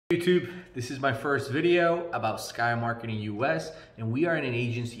YouTube, this is my first video about Sky Marketing US, and we are in an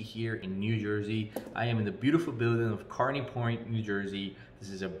agency here in New Jersey. I am in the beautiful building of Kearney Point, New Jersey. This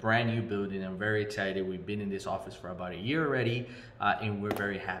is a brand new building. I'm very excited. We've been in this office for about a year already, and we're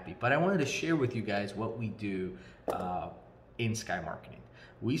very happy. But I wanted to share with you guys what we do in Sky Marketing.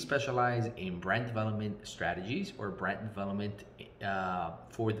 We specialize in brand development strategies or brand development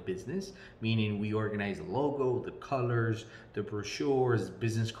for the business, meaning we organize the logo, the colors, the brochures,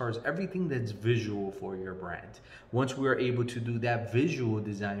 business cards, everything that's visual for your brand. Once we are able to do that visual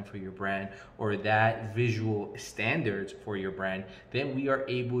design for your brand or that visual standards for your brand, then we are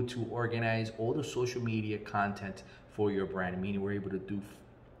able to organize all the social media content for your brand, meaning we're able to do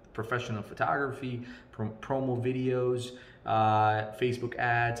professional photography, promo videos, Facebook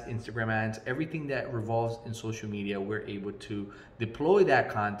ads, Instagram ads, everything that revolves in social media. We're able to deploy that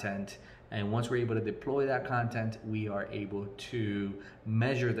content, and once we're able to deploy that content, we are able to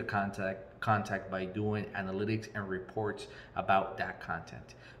measure the contact by doing analytics and reports about that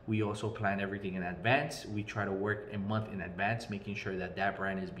content. We also plan everything in advance. We try to work a month in advance, making sure that that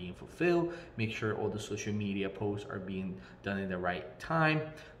brand is being fulfilled, make sure all the social media posts are being done in the right time.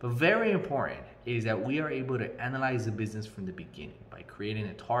 But very important is that we are able to analyze the business from the beginning by creating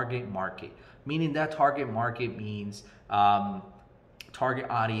a target market, meaning that target market means target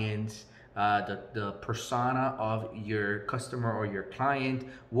audience, the persona of your customer or your client.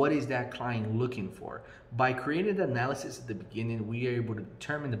 What is that client looking for? By creating the analysis at the beginning, we are able to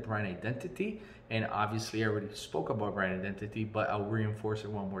determine the brand identity. And obviously I already spoke about brand identity, but I'll reinforce it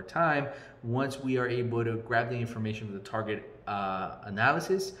one more time. Once we are able to grab the information from the target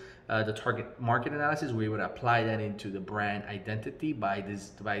analysis, the target market analysis, we're able to apply that into the brand identity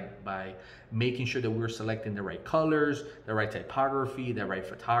by making sure that we're selecting the right colors, the right typography, the right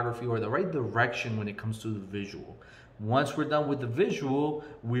photography, or the right direction when it comes to the visual. Once we're done with the visual,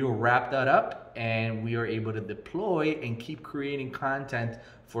 we will wrap that up and we are able to deploy and keep creating content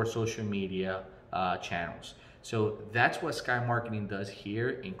for social media channels. So that's what Sky Marketing does here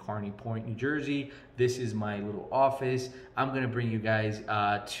in Kearney Point, New Jersey. This is my little office. I'm gonna bring you guys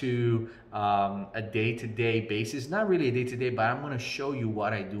to a day-to-day basis. Not really a day-to-day, but I'm gonna show you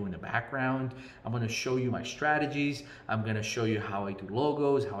what I do in the background. I'm gonna show you my strategies. I'm gonna show you how I do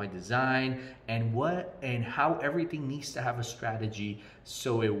logos, how I design, and how everything needs to have a strategy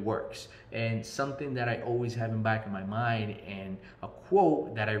so it works. And something that I always have in back of my mind, and a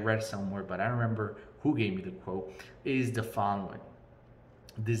quote that I read somewhere, but I don't remember who gave me the quote, is the following: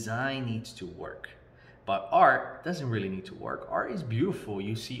 design needs to work, but art doesn't really need to work. Art is beautiful.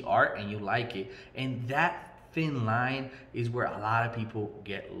 You see art and you like it, and that thin line is where a lot of people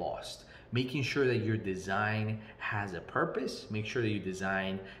get lost. Making sure that your design has a purpose, make sure that your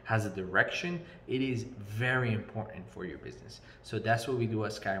design has a direction. It is very important for your business. So that's what we do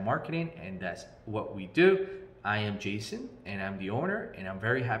at Sky Marketing, and that's what we do. I am Jason, and I'm the owner, and I'm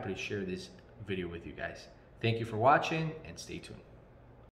very happy to share this video with you guys. Thank you for watching, and stay tuned.